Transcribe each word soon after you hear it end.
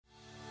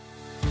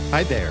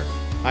Hi there.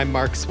 I'm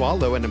Mark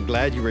Swallow, and I'm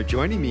glad you are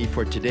joining me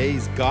for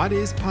today's God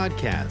Is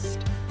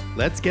podcast.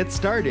 Let's get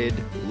started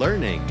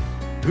learning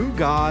who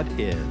God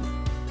is.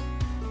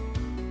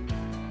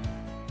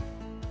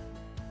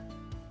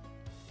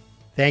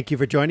 Thank you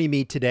for joining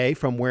me today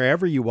from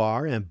wherever you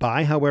are and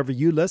by however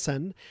you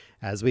listen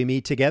as we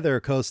meet together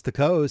coast to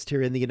coast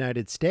here in the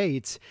United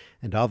States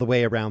and all the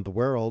way around the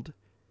world.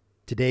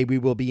 Today we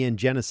will be in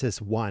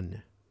Genesis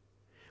 1.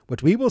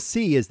 What we will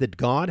see is that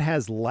God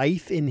has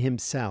life in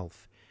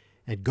himself,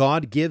 and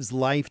God gives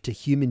life to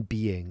human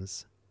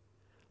beings.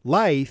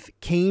 Life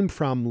came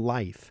from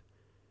life,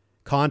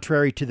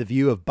 contrary to the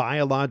view of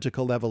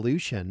biological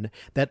evolution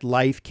that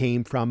life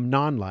came from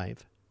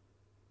non-life.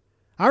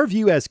 Our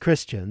view as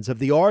Christians of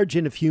the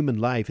origin of human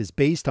life is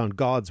based on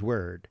God's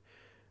Word.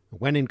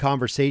 When in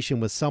conversation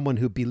with someone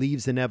who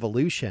believes in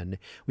evolution,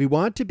 we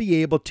want to be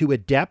able to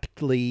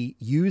adeptly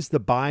use the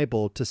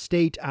Bible to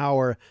state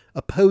our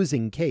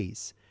opposing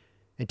case,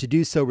 and to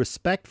do so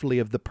respectfully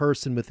of the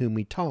person with whom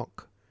we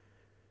talk.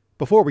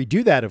 Before we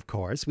do that, of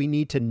course, we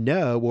need to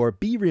know or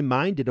be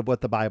reminded of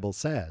what the Bible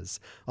says.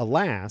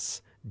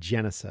 Alas,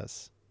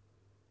 Genesis.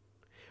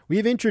 We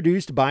have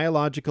introduced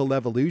biological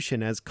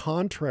evolution as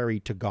contrary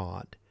to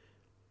God.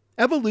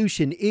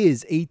 Evolution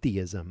is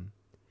atheism.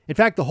 In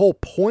fact, the whole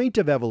point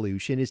of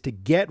evolution is to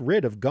get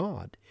rid of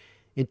God.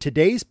 In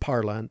today's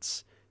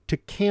parlance, to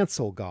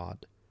cancel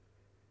God.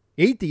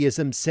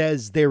 Atheism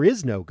says there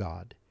is no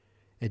God.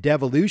 And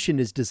evolution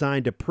is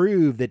designed to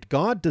prove that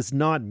God does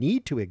not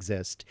need to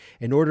exist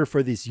in order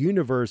for this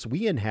universe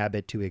we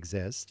inhabit to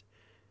exist,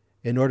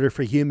 in order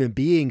for human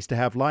beings to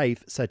have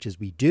life such as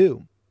we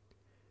do.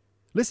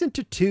 Listen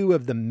to two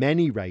of the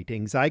many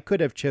writings I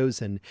could have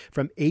chosen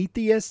from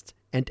atheists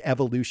and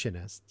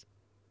evolutionists.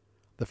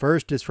 The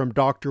first is from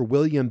Dr.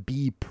 William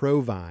B.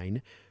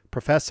 Provine,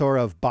 professor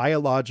of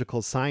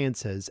biological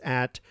sciences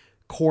at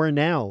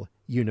Cornell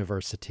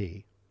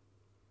University.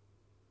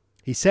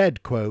 He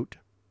said, quote,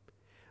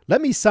 "Let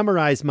me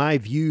summarize my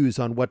views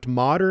on what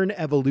modern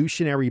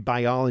evolutionary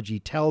biology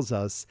tells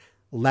us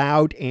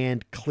loud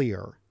and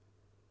clear.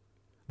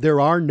 There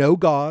are no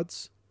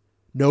gods,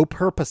 no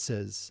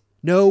purposes,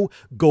 no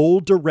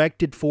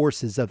goal-directed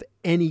forces of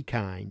any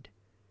kind.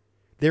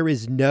 There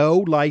is no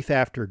life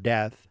after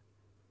death.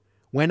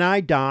 When I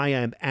die, I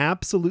am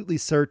absolutely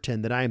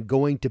certain that I am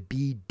going to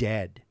be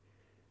dead.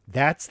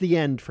 That's the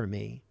end for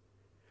me.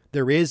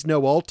 There is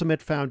no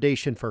ultimate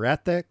foundation for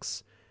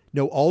ethics,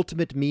 no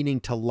ultimate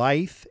meaning to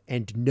life,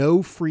 and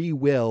no free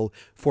will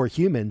for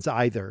humans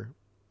either."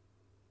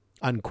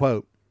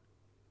 Unquote.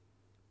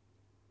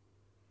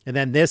 And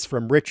then this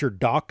from Richard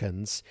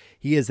Dawkins.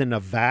 He is an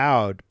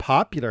avowed,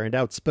 popular, and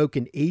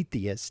outspoken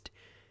atheist.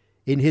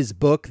 In his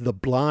book, The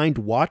Blind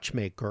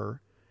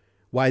Watchmaker,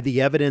 Why the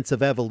Evidence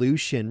of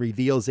Evolution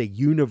Reveals a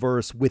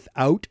Universe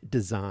Without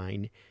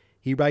Design,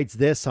 he writes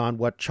this on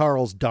what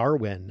Charles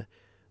Darwin,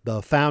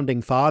 the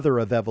founding father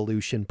of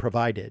evolution,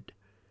 provided.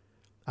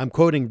 I'm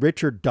quoting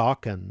Richard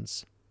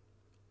Dawkins.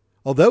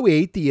 "Although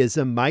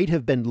atheism might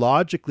have been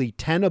logically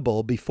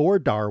tenable before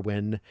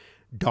Darwin,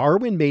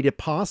 Darwin made it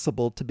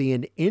possible to be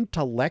an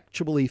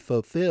intellectually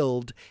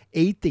fulfilled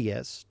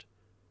atheist."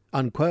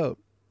 Unquote.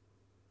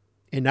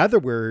 In other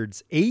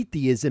words,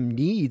 atheism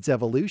needs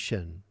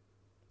evolution.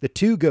 The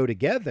two go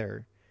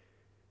together.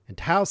 And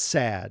how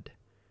sad.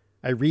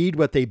 I read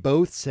what they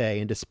both say,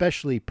 and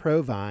especially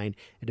Provine,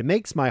 and it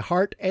makes my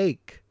heart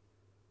ache.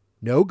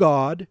 No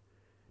God,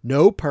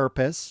 no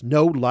purpose,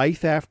 no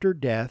life after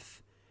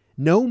death,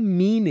 no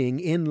meaning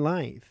in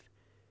life.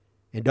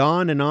 And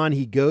on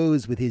he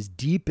goes with his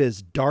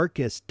deepest,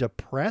 darkest,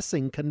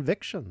 depressing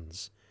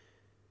convictions.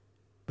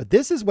 But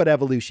this is what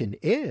evolution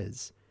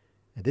is.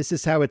 And this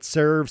is how it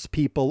serves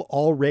people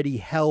already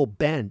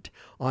hell-bent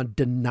on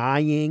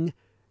denying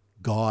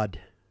God.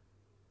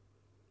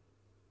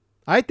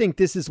 I think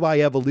this is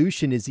why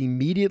evolution is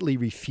immediately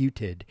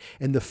refuted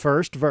in the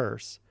first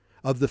verse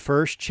of the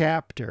first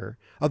chapter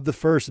of the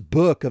first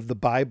book of the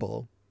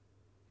Bible.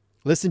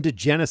 Listen to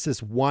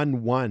Genesis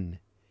 1:1.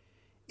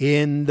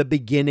 "In the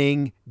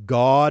beginning,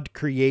 God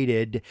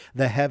created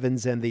the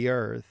heavens and the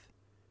earth."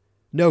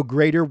 No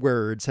greater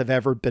words have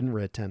ever been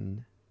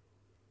written.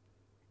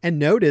 And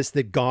notice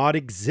that God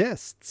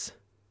exists.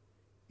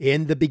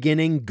 In the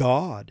beginning,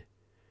 God.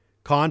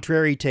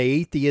 Contrary to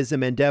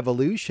atheism and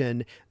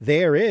evolution,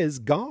 there is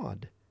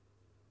God.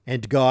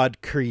 And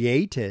God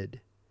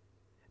created.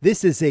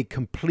 This is a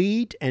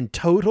complete and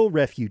total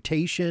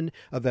refutation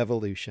of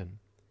evolution.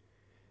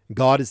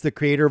 God is the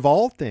creator of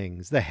all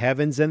things, the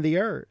heavens and the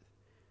earth.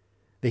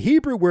 The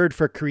Hebrew word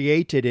for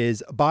created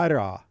is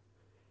bara,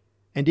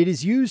 and it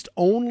is used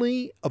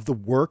only of the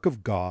work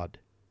of God.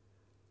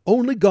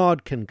 Only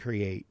God can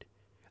create.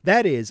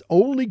 That is,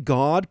 only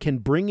God can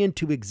bring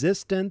into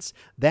existence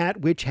that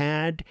which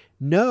had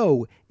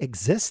no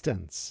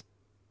existence.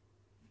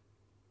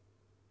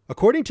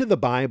 According to the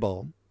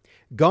Bible,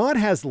 God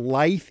has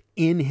life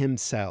in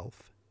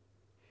himself.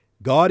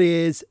 God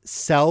is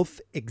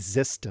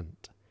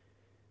self-existent.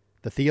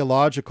 The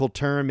theological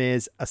term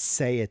is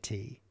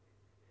aseity.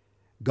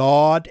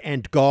 God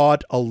and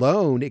God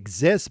alone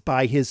exists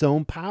by his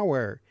own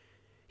power.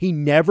 He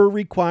never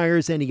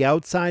requires any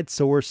outside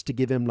source to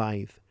give him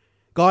life.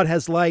 God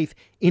has life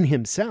in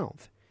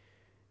himself.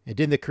 And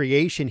in the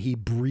creation, he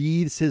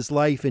breathes his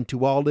life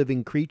into all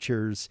living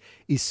creatures,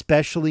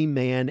 especially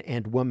man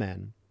and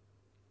woman.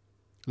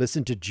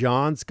 Listen to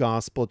John's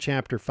Gospel,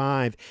 chapter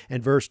 5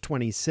 and verse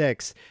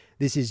 26.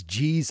 This is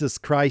Jesus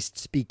Christ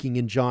speaking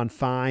in John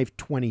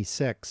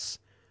 5:26.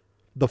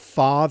 The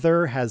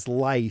Father has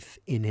life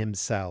in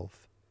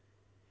himself.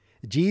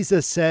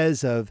 Jesus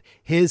says of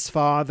his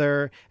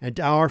Father and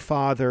our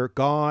Father,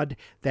 God,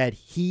 that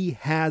he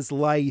has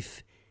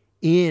life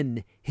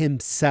in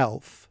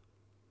himself.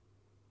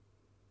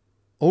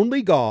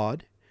 Only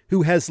God,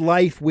 who has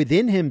life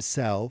within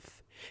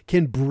himself,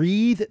 can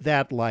breathe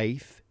that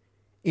life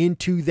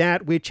into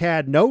that which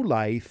had no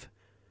life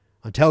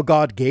until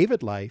God gave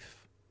it life.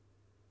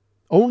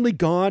 Only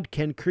God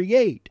can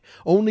create.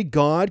 Only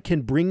God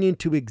can bring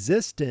into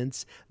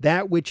existence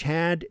that which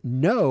had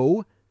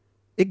no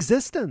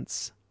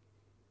existence.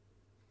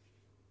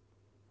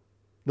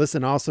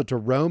 Listen also to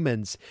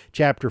Romans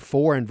chapter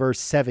 4 and verse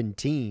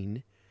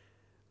 17.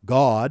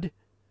 God,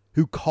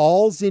 who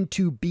calls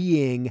into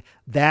being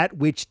that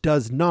which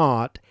does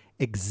not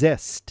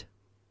exist.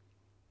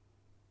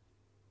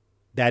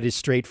 That is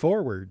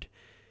straightforward.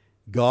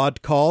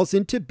 God calls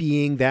into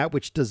being that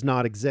which does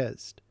not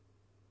exist.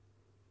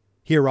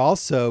 Here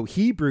also,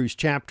 Hebrews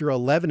chapter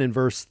 11 and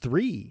verse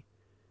 3.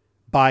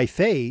 By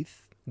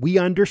faith, we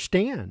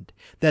understand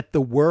that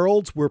the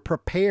worlds were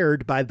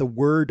prepared by the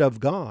word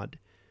of God,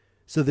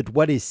 so that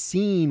what is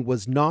seen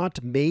was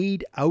not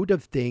made out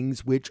of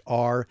things which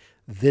are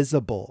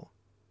visible.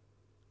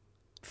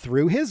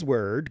 Through his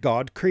word,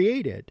 God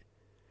created.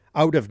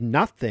 Out of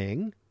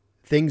nothing,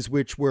 things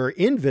which were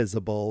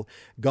invisible,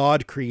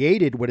 God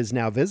created what is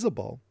now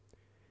visible.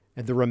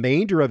 And the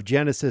remainder of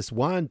Genesis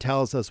 1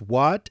 tells us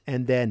what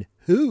and then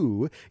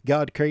who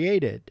God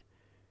created.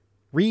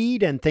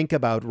 Read and think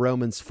about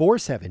Romans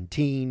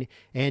 4:17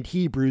 and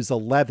Hebrews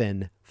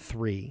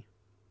 11:3.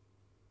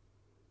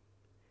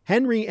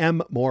 Henry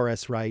M.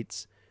 Morris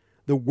writes,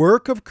 "The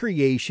work of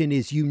creation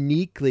is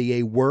uniquely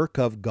a work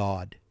of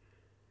God.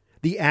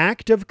 The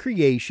act of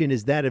creation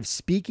is that of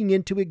speaking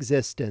into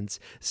existence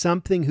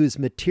something whose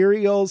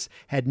materials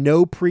had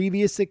no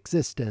previous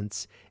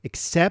existence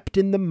except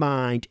in the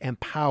mind and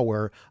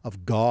power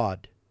of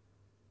God."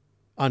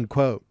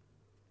 Unquote.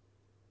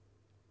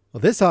 Well,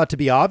 this ought to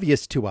be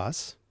obvious to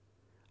us.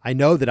 I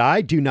know that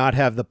I do not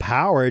have the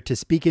power to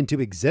speak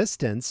into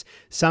existence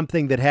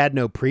something that had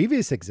no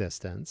previous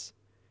existence.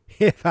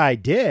 If I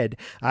did,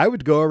 I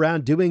would go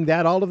around doing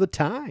that all of the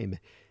time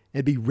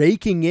and be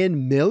raking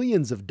in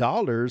millions of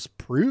dollars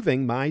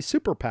proving my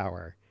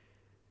superpower.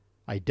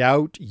 I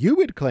doubt you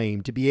would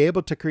claim to be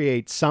able to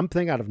create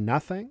something out of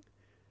nothing.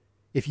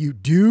 If you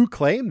do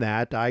claim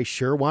that, I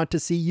sure want to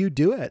see you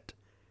do it.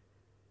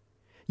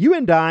 You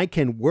and I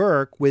can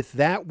work with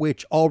that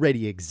which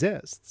already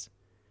exists,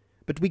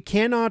 but we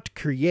cannot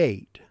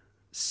create,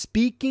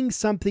 speaking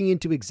something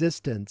into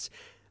existence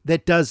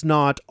that does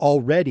not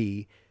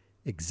already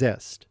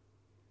exist.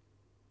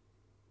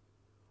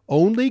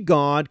 Only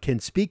God can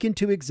speak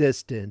into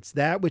existence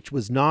that which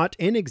was not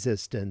in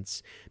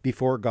existence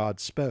before God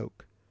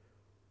spoke.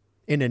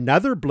 In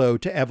another blow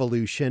to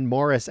evolution,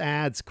 Morris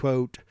adds,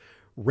 quote,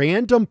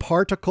 "Random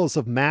particles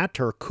of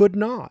matter could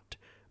not,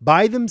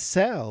 by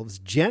themselves,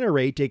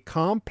 generate a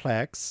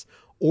complex,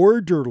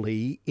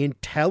 orderly,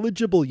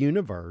 intelligible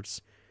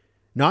universe,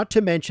 not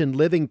to mention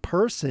living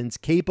persons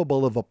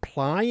capable of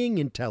applying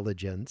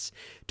intelligence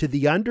to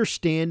the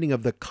understanding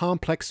of the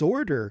complex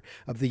order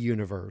of the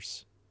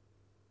universe.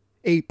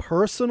 A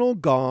personal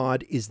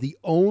God is the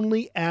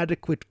only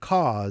adequate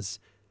cause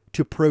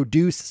to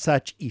produce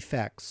such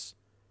effects."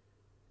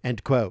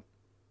 End quote.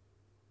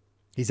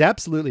 He's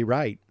absolutely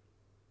right.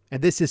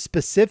 And this is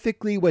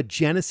specifically what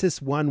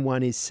Genesis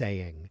 1:1 is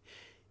saying.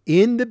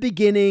 In the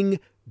beginning,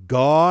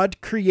 God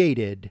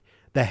created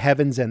the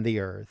heavens and the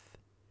earth.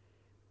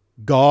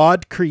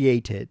 God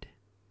created.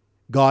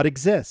 God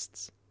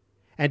exists.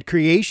 And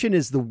creation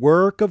is the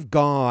work of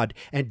God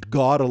and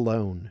God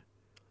alone.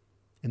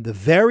 In the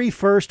very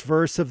first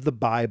verse of the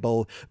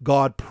Bible,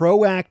 God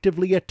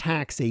proactively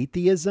attacks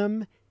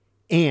atheism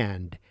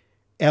and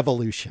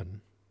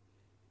evolution.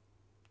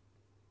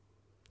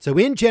 So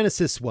in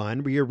Genesis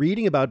 1, we are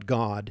reading about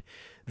God,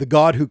 the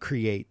God who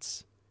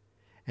creates.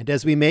 And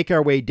as we make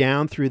our way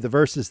down through the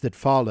verses that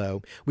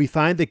follow, we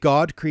find that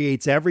God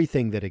creates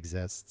everything that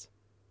exists.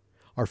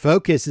 Our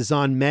focus is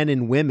on men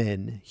and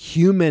women,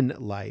 human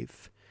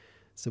life.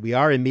 So we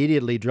are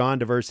immediately drawn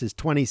to verses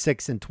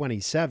 26 and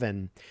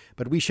 27,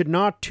 but we should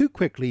not too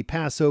quickly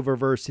pass over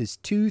verses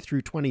 2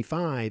 through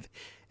 25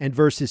 and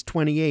verses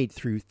 28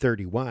 through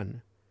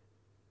 31.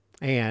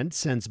 And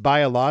since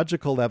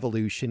biological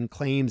evolution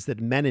claims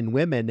that men and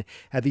women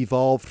have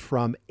evolved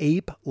from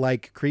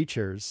ape-like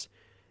creatures,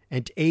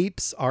 and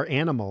apes are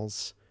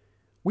animals,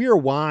 we are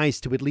wise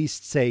to at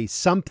least say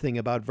something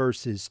about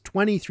verses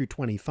 20 through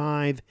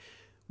 25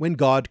 when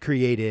God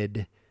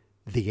created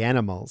the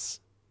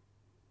animals.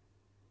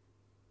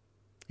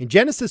 In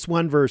Genesis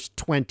 1 verse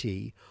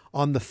 20,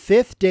 on the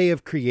fifth day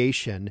of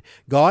creation,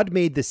 God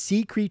made the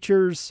sea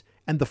creatures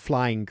and the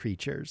flying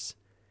creatures.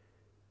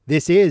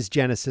 This is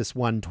Genesis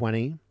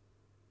 1:20.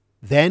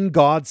 Then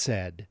God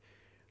said,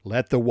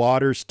 "Let the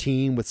waters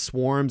teem with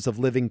swarms of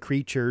living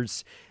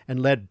creatures,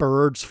 and let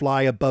birds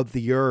fly above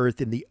the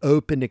earth in the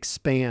open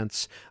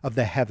expanse of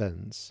the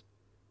heavens."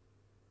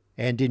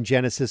 And in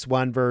Genesis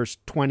 1 verse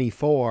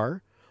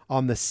 24,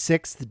 on the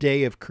sixth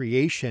day of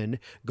creation,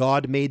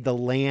 God made the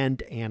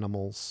land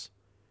animals.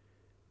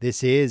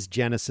 This is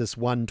Genesis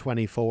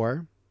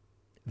 1:24.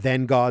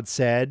 Then God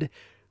said,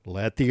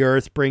 "Let the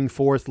earth bring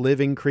forth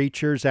living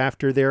creatures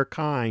after their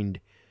kind,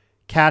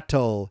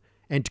 cattle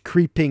and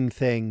creeping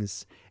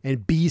things,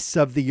 and beasts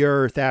of the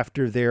earth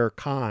after their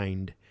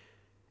kind."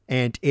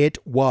 And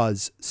it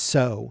was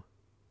so.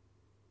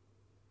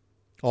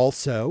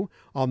 Also,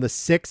 on the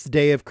sixth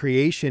day of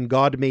creation,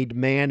 God made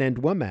man and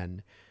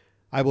woman.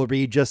 I will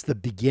read just the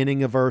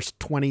beginning of verse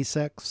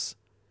 26.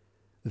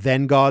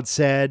 Then God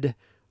said,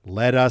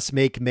 "Let us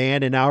make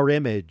man in our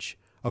image,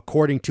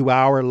 according to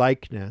our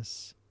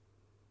likeness."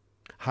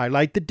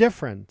 Highlight the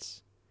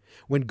difference.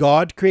 When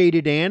God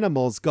created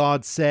animals,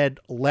 God said,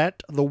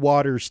 "Let the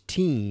waters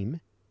teem,"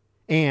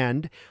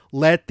 and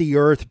 "Let the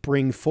earth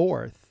bring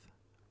forth."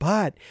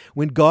 But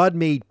when God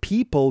made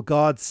people,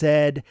 God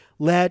said,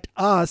 "Let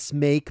us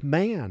make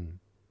man."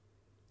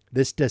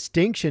 This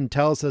distinction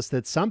tells us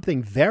that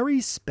something very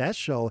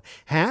special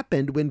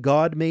happened when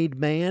God made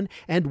man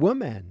and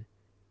woman.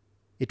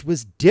 It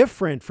was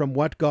different from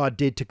what God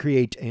did to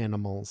create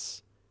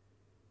animals.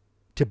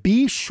 To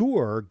be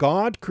sure,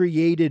 God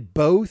created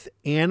both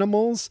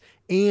animals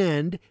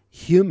and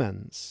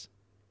humans.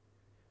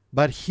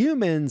 But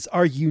humans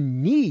are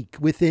unique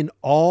within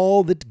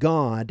all that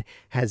God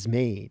has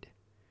made.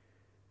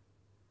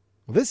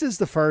 This is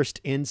the first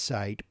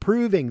insight,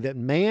 proving that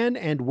man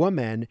and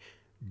woman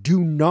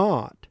do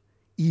not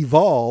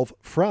evolve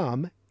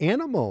from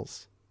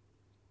animals.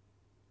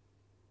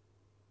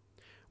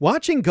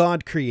 Watching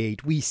God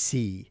create, we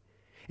see,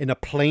 in a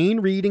plain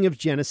reading of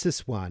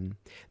Genesis 1,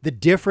 the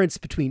difference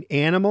between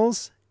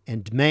animals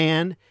and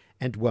man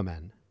and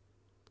woman.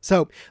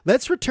 So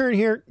let's return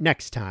here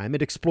next time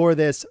and explore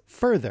this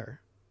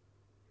further.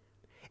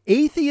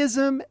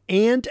 Atheism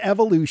and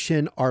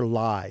evolution are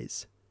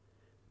lies.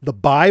 The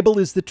Bible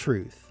is the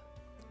truth.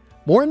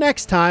 More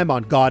next time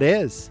on God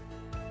Is.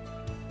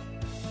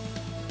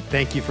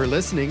 Thank you for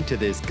listening to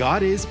this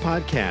God Is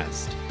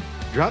podcast.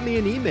 Drop me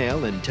an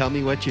email and tell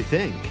me what you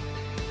think.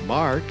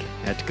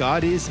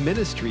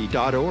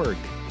 mark@godisministry.org.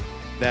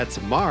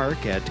 That's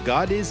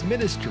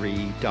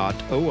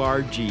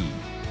mark@godisministry.org.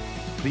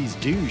 Please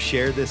do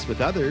share this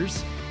with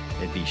others,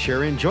 and be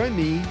sure and join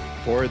me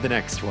for the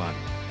next one.